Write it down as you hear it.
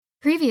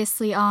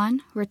Previously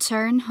on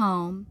Return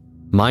Home.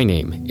 My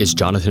name is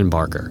Jonathan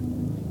Barker.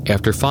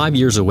 After 5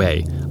 years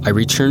away, I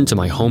returned to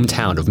my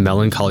hometown of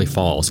Melancholy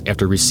Falls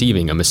after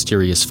receiving a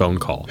mysterious phone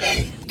call.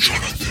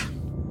 Jonathan.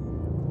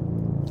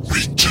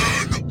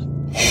 Return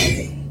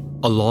home.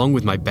 Along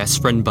with my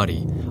best friend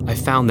Buddy, I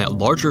found that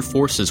larger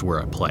forces were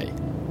at play.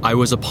 I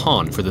was a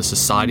pawn for the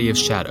Society of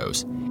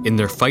Shadows in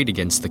their fight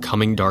against the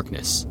coming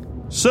darkness.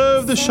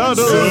 Serve the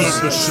shadows!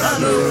 Serve the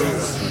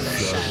shadows!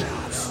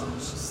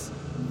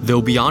 Though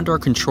beyond our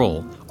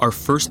control, our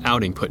first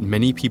outing put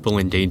many people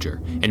in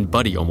danger, and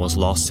Buddy almost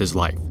lost his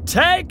life.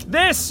 Take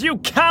this, you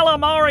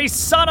calamari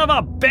son of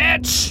a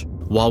bitch!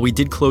 While we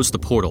did close the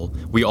portal,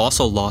 we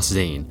also lost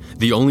Zane,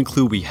 the only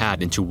clue we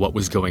had into what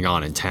was going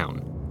on in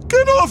town.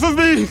 Get off of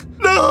me!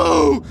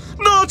 No!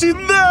 Not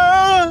in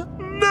there!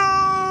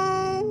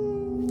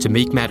 No! To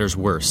make matters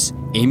worse,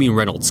 Amy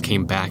Reynolds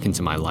came back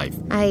into my life.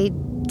 I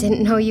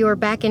didn't know you were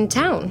back in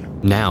town.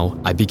 Now,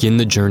 I begin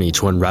the journey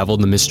to unravel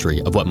the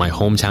mystery of what my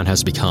hometown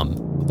has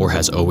become, or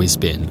has always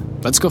been.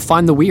 Let's go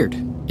find the weird.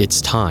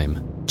 It's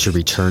time to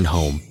return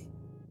home.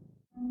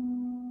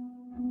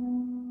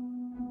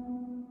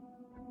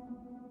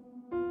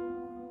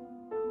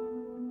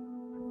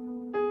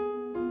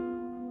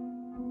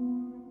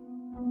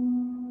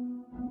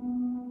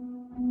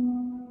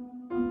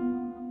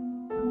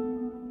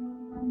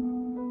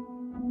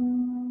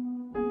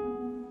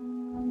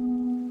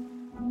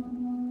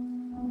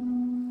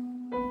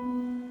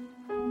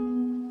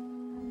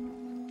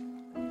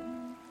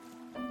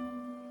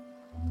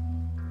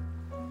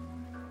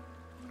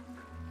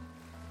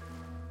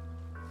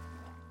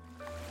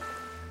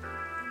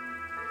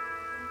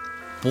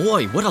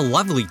 Boy, what a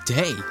lovely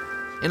day.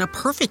 And a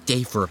perfect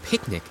day for a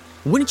picnic.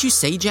 Wouldn't you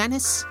say,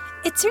 Janice?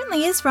 It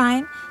certainly is,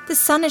 Ryan. The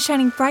sun is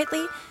shining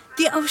brightly,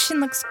 the ocean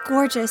looks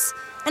gorgeous,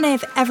 and I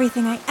have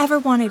everything I ever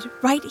wanted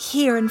right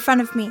here in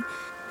front of me.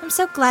 I'm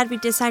so glad we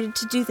decided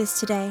to do this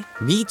today.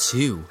 Me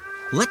too.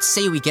 Let's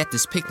say we get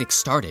this picnic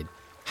started.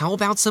 How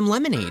about some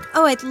lemonade?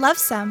 Oh, I'd love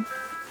some.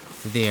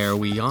 There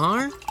we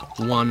are.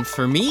 One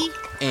for me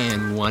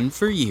and one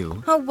for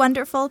you. Oh,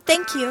 wonderful.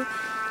 Thank you.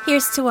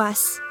 Here's to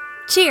us.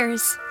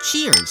 Cheers.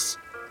 Cheers.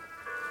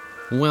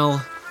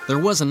 Well, there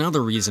was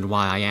another reason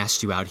why I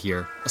asked you out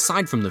here,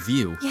 aside from the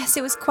view. Yes,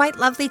 it was quite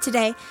lovely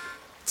today.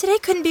 Today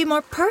couldn't be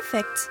more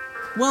perfect.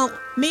 Well,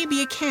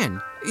 maybe it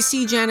can. You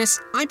see, Janice,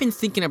 I've been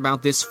thinking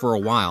about this for a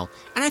while,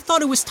 and I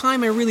thought it was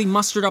time I really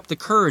mustered up the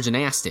courage and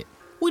asked it.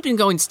 We've been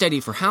going steady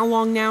for how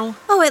long now?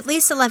 Oh, at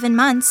least 11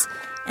 months,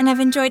 and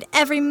I've enjoyed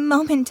every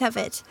moment of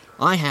it.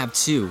 I have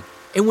too.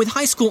 And with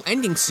high school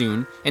ending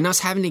soon, and us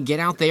having to get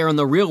out there in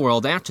the real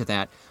world after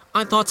that,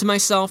 I thought to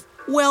myself,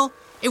 well,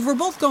 if we're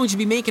both going to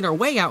be making our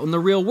way out in the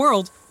real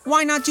world,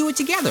 why not do it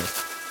together?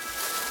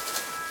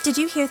 Did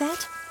you hear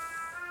that?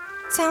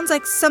 Sounds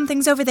like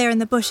something's over there in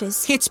the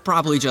bushes. It's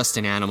probably just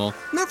an animal.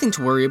 Nothing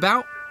to worry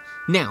about.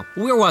 Now,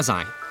 where was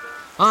I?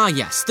 Ah,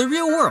 yes, the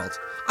real world.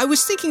 I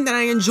was thinking that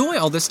I enjoy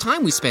all this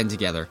time we spend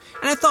together,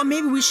 and I thought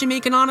maybe we should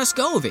make an honest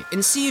go of it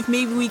and see if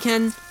maybe we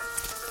can...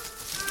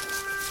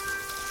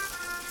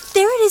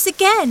 There it is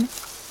again.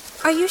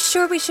 Are you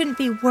sure we shouldn't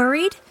be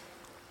worried?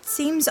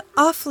 Seems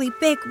awfully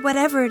big,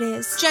 whatever it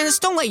is. Janice,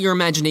 don't let your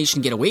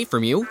imagination get away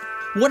from you.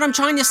 What I'm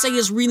trying to say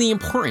is really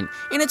important,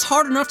 and it's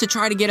hard enough to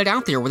try to get it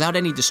out there without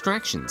any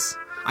distractions.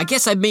 I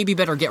guess I'd maybe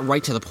better get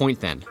right to the point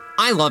then.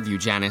 I love you,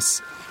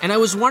 Janice, and I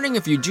was wondering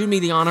if you'd do me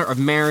the honor of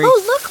marrying...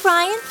 Oh, look,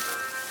 Ryan.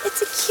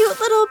 It's a cute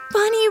little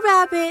bunny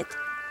rabbit.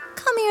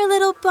 Come here,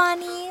 little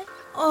bunny.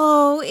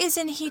 Oh,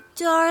 isn't he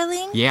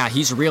darling? Yeah,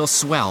 he's real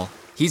swell.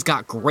 He's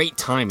got great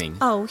timing.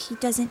 Oh, he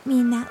doesn't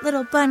mean that,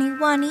 little bunny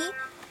wunny.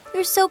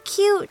 You're so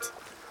cute.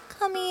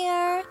 Come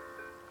here.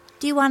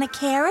 Do you want a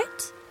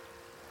carrot?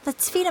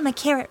 Let's feed him a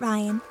carrot,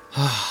 Ryan.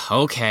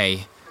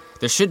 Okay.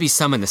 There should be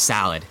some in the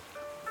salad.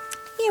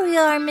 Here we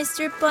are,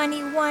 Mr. Bunny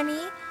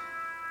Wunny.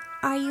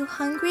 Are you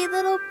hungry,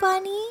 little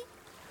bunny?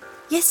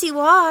 Yes, you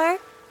are.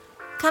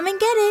 Come and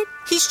get it.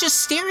 He's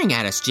just staring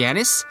at us,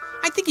 Janice.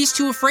 I think he's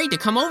too afraid to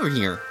come over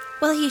here.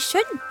 Well, he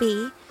shouldn't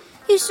be.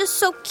 He's just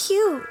so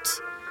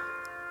cute.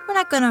 We're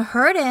not going to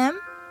hurt him.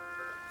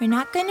 We're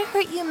not going to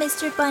hurt you,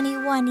 Mr. Bunny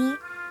Wunny.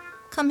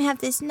 Come have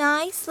this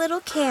nice little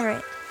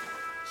carrot.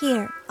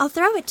 Here, I'll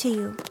throw it to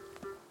you.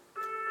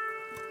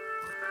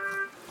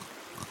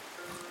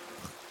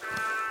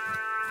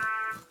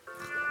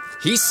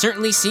 He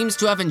certainly seems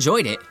to have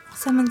enjoyed it.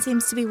 Someone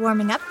seems to be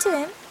warming up to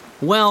him.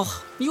 Well,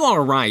 you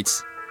are right.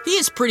 He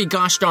is pretty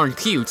gosh darn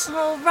cute.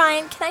 Oh,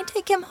 Ryan, can I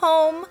take him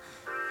home?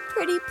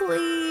 Pretty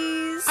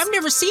please. I've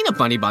never seen a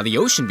bunny by the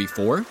ocean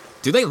before.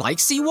 Do they like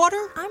seawater?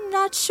 I'm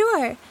not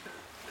sure,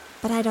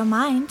 but I don't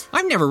mind.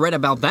 I've never read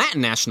about that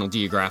in National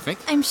Geographic.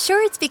 I'm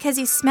sure it's because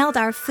he smelled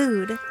our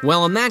food.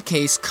 Well, in that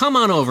case, come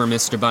on over,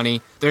 Mr.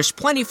 Bunny. There's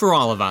plenty for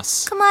all of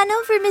us. Come on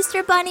over,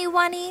 Mr. Bunny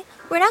Wunny.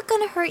 We're not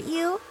going to hurt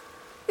you.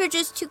 You're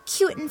just too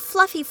cute and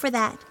fluffy for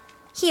that.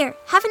 Here,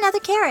 have another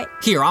carrot.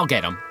 Here, I'll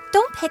get him.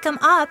 Don't pick him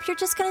up. You're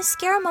just going to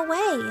scare him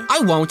away.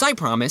 I won't, I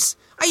promise.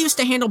 I used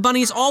to handle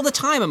bunnies all the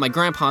time at my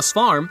grandpa's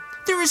farm.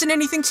 There isn't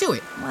anything to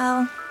it.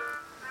 Well,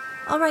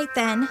 All right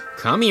then.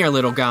 Come here,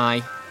 little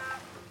guy.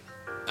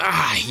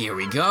 Here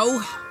we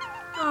go.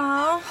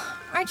 Oh,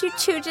 aren't you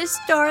two just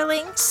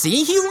darling?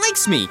 See, he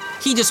likes me.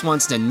 He just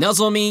wants to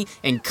nuzzle me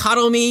and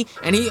cuddle me,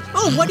 and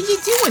Oh, what are you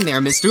doing there,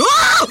 mister?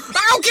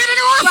 Oh, get it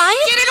off!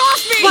 Ryan? Get it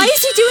off me! Why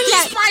is he doing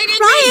that? He's fighting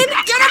Ryan!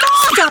 me! Get him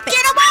off! Stop it!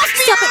 Get him off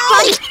me! Stop it,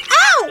 Bunny!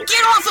 Ow!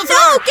 Get off of No,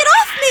 her! get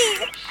off me!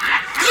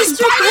 He's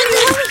fighting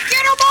me!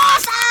 Get him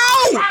off!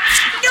 Ow!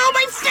 No,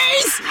 my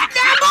face!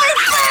 Not my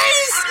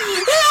face!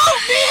 Help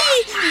me!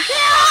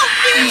 Help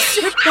me!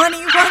 Mr.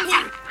 Bunny Wunny,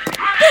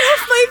 get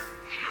off my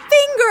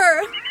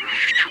finger!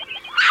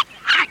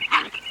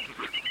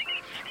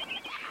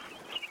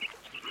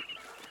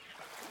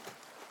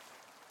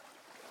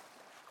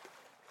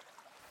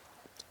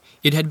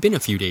 It had been a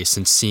few days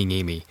since seeing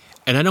Amy,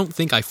 and I don't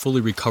think I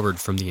fully recovered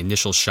from the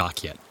initial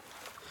shock yet.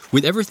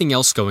 With everything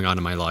else going on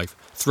in my life,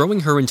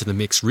 throwing her into the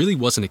mix really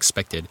wasn't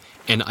expected,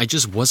 and I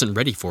just wasn't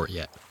ready for it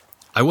yet.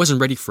 I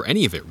wasn't ready for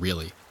any of it,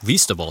 really,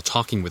 least of all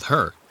talking with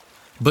her.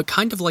 But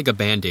kind of like a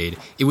Band-Aid,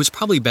 it was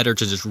probably better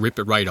to just rip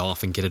it right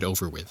off and get it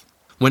over with.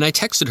 When I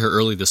texted her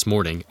early this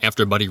morning,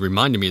 after Buddy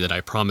reminded me that I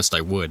promised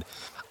I would,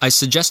 I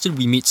suggested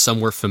we meet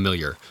somewhere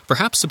familiar,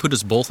 perhaps to put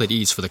us both at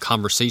ease for the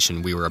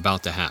conversation we were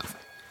about to have.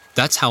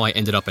 That's how I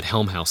ended up at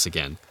Helm House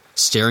again,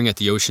 staring at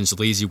the ocean's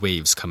lazy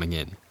waves coming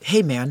in.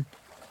 Hey, man.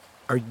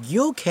 Are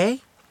you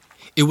okay?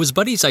 It was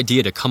Buddy's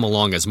idea to come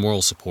along as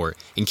moral support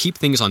and keep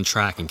things on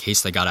track in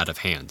case they got out of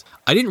hand.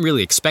 I didn't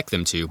really expect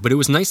them to, but it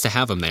was nice to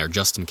have him there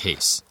just in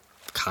case.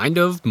 Kind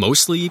of,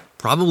 mostly,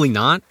 probably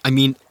not. I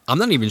mean, I'm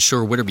not even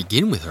sure where to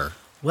begin with her.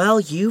 Well,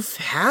 you've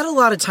had a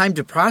lot of time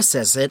to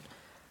process it.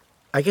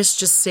 I guess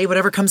just say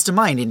whatever comes to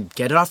mind and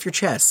get it off your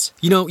chest.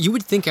 You know, you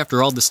would think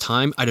after all this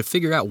time I'd have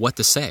figured out what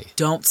to say.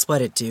 Don't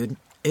sweat it, dude.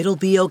 It'll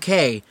be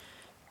okay.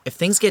 If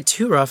things get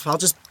too rough, I'll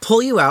just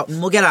pull you out and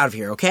we'll get out of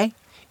here, okay?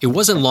 It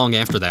wasn't long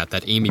after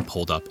that Amy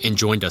pulled up and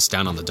joined us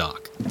down on the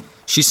dock.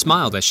 She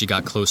smiled as she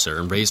got closer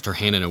and raised her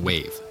hand in a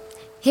wave.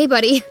 Hey,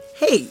 buddy.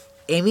 Hey,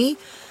 Amy.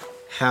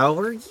 How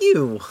are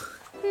you?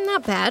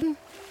 Not bad.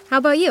 How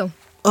about you?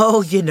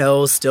 Oh, you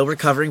know, still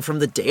recovering from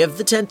the Day of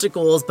the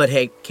Tentacles, but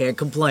hey, can't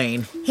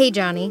complain. Hey,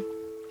 Johnny.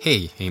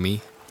 Hey,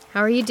 Amy. How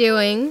are you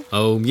doing?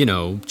 Oh, you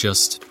know,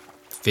 just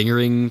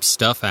figuring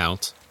stuff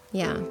out.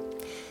 Yeah.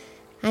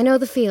 I know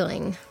the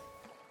feeling.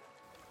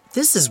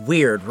 This is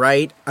weird,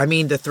 right? I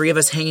mean, the three of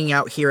us hanging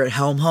out here at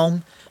Helm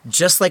Home,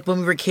 just like when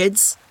we were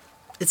kids.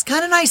 It's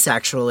kind of nice,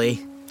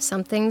 actually.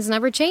 Some things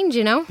never change,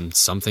 you know? And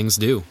some things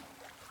do.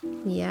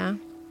 Yeah.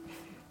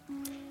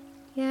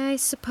 Yeah, I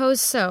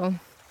suppose so.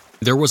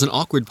 There was an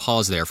awkward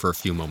pause there for a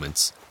few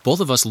moments. Both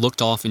of us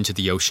looked off into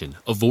the ocean,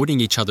 avoiding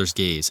each other's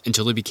gaze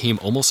until it became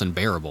almost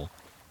unbearable.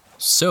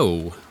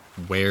 So,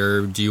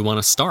 where do you want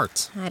to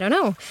start? I don't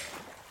know.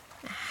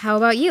 How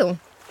about you?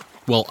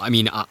 Well, I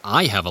mean,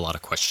 I have a lot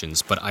of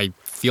questions, but I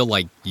feel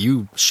like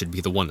you should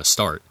be the one to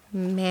start.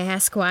 May I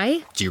ask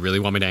why? Do you really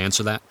want me to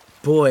answer that?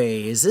 Boy,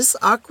 is this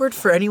awkward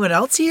for anyone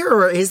else here,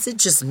 or is it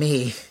just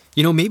me?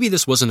 You know, maybe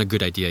this wasn't a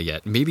good idea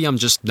yet. Maybe I'm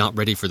just not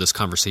ready for this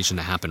conversation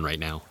to happen right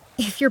now.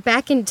 If you're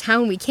back in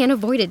town, we can't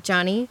avoid it,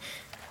 Johnny.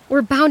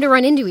 We're bound to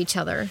run into each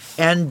other.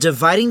 And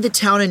dividing the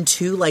town in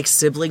two like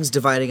siblings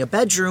dividing a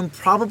bedroom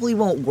probably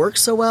won't work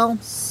so well.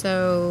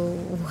 So,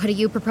 what do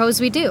you propose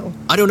we do?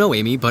 I don't know,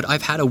 Amy, but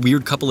I've had a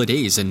weird couple of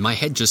days and my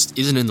head just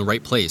isn't in the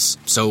right place.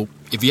 So,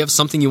 if you have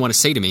something you want to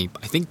say to me,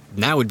 I think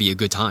now would be a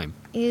good time.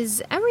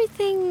 Is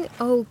everything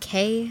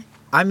okay?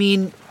 I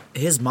mean,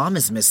 his mom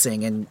is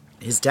missing and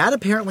his dad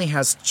apparently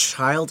has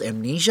child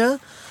amnesia.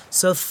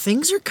 So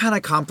things are kind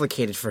of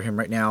complicated for him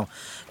right now.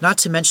 Not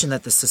to mention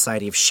that the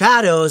Society of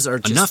Shadows are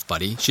just... Enough,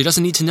 buddy. She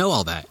doesn't need to know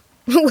all that.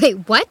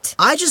 Wait, what?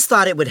 I just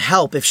thought it would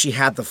help if she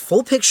had the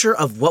full picture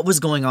of what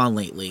was going on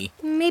lately.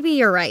 Maybe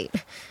you're right.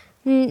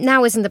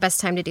 Now isn't the best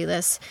time to do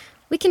this.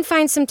 We can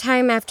find some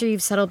time after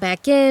you've settled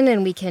back in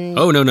and we can...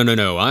 Oh,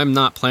 no. I'm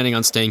not planning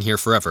on staying here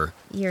forever.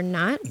 You're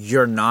not?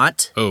 You're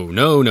not? Oh,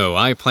 no.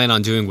 I plan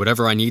on doing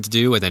whatever I need to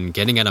do and then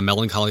getting out of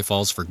Melancholy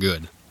Falls for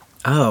good.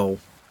 Oh.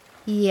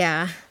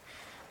 Yeah.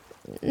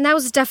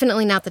 Now's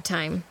definitely not the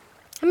time.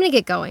 I'm gonna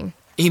get going.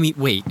 Amy,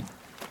 wait.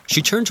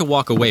 She turned to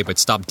walk away but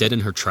stopped dead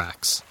in her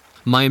tracks.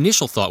 My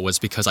initial thought was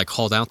because I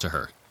called out to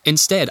her.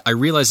 Instead, I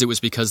realized it was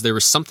because there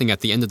was something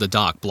at the end of the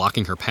dock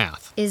blocking her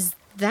path. Is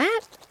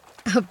that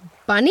a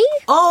bunny?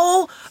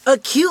 Oh, a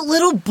cute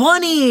little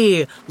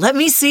bunny! Let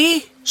me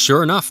see.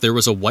 Sure enough, there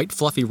was a white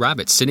fluffy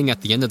rabbit sitting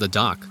at the end of the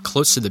dock,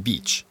 close to the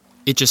beach.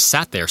 It just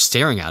sat there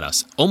staring at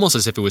us, almost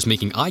as if it was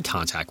making eye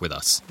contact with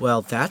us.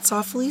 Well, that's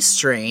awfully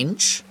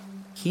strange.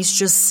 He's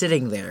just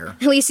sitting there.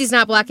 At least he's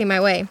not blocking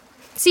my way.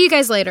 See you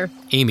guys later.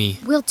 Amy.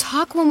 We'll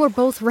talk when we're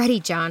both ready,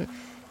 John.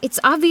 It's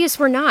obvious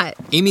we're not.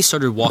 Amy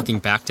started walking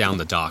back down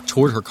the dock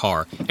toward her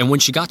car, and when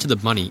she got to the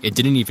bunny, it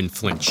didn't even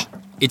flinch.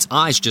 Its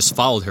eyes just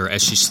followed her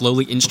as she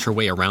slowly inched her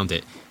way around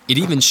it. It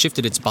even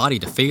shifted its body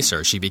to face her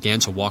as she began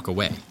to walk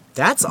away.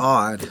 That's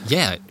odd.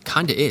 Yeah, it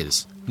kinda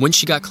is. When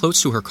she got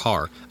close to her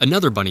car,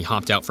 another bunny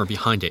hopped out from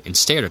behind it and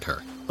stared at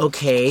her.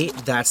 Okay,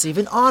 that's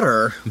even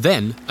odder.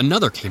 Then,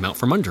 another came out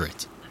from under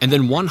it. And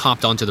then one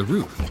hopped onto the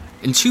roof.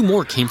 and 2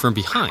 more came from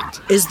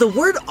behind. Is the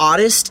word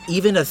oddest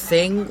even a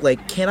thing?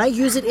 Like, can I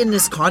use it in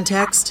this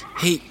context?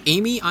 Hey,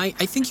 Amy, I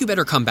think you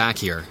better come back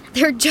here.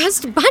 They're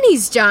just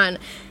bunnies, John.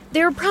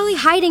 They were probably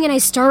hiding and I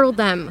startled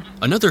them.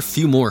 Another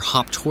few more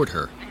hopped toward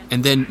her,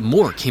 and then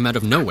more came out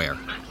of nowhere.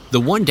 The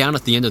one down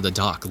at the end of the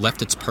dock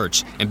left its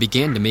perch and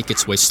began to make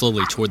its way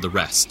slowly toward the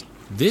rest.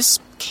 This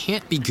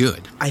can't be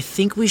good. I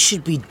think we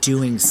should be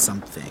doing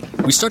something.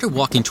 We started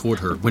walking toward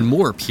her when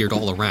more appeared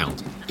all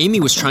around. Amy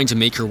was trying to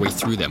make her way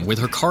through them with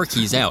her car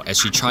keys out as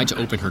she tried to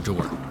open her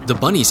door. The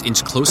bunnies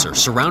inched closer,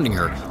 surrounding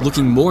her,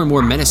 looking more and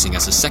more menacing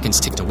as the seconds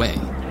ticked away.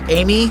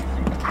 Amy,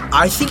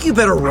 I think you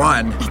better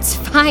run. It's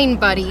fine,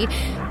 buddy.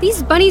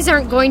 These bunnies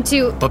aren't going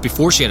to... But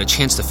before she had a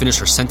chance to finish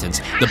her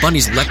sentence, the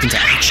bunnies leapt into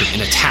action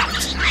and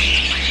attacked.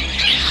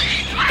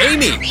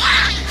 Amy!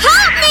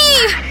 Help me!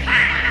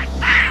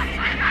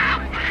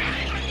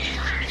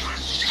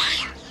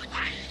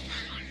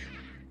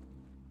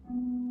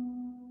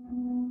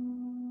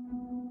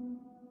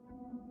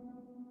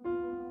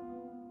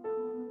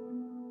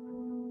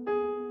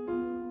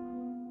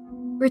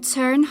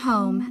 Return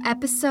Home,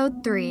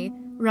 Episode 3,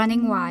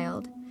 Running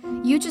Wild.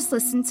 You just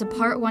listened to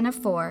Part 1 of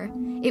 4.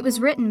 It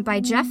was written by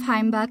Jeff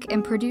Heimbuck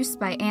and produced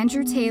by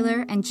Andrew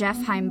Taylor and Jeff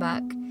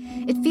Heimbuck.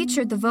 It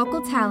featured the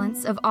vocal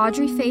talents of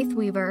Audrey Faith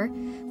Weaver,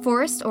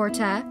 Forrest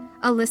Orta,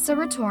 Alyssa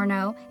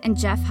Retorno, and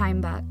Jeff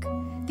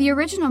Heimbuck. The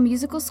original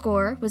musical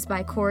score was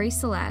by Corey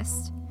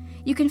Celeste.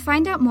 You can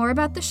find out more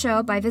about the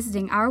show by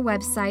visiting our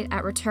website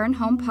at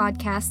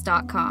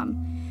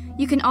returnhomepodcast.com.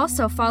 You can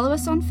also follow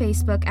us on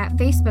Facebook at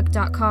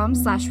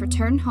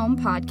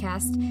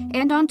facebook.com/returnhomepodcast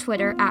and on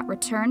Twitter at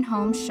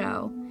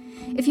returnhomeshow.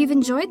 If you've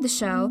enjoyed the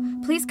show,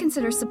 please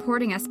consider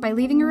supporting us by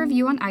leaving a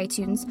review on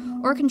iTunes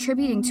or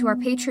contributing to our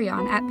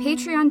Patreon at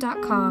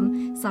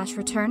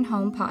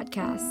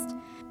patreon.com/returnhomepodcast.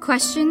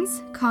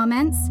 Questions?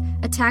 Comments?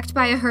 Attacked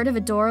by a herd of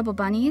adorable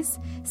bunnies?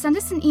 Send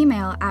us an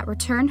email at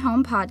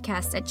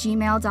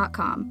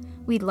returnhomepodcast@gmail.com.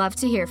 We'd love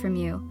to hear from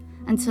you.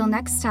 Until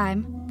next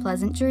time,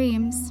 pleasant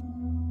dreams.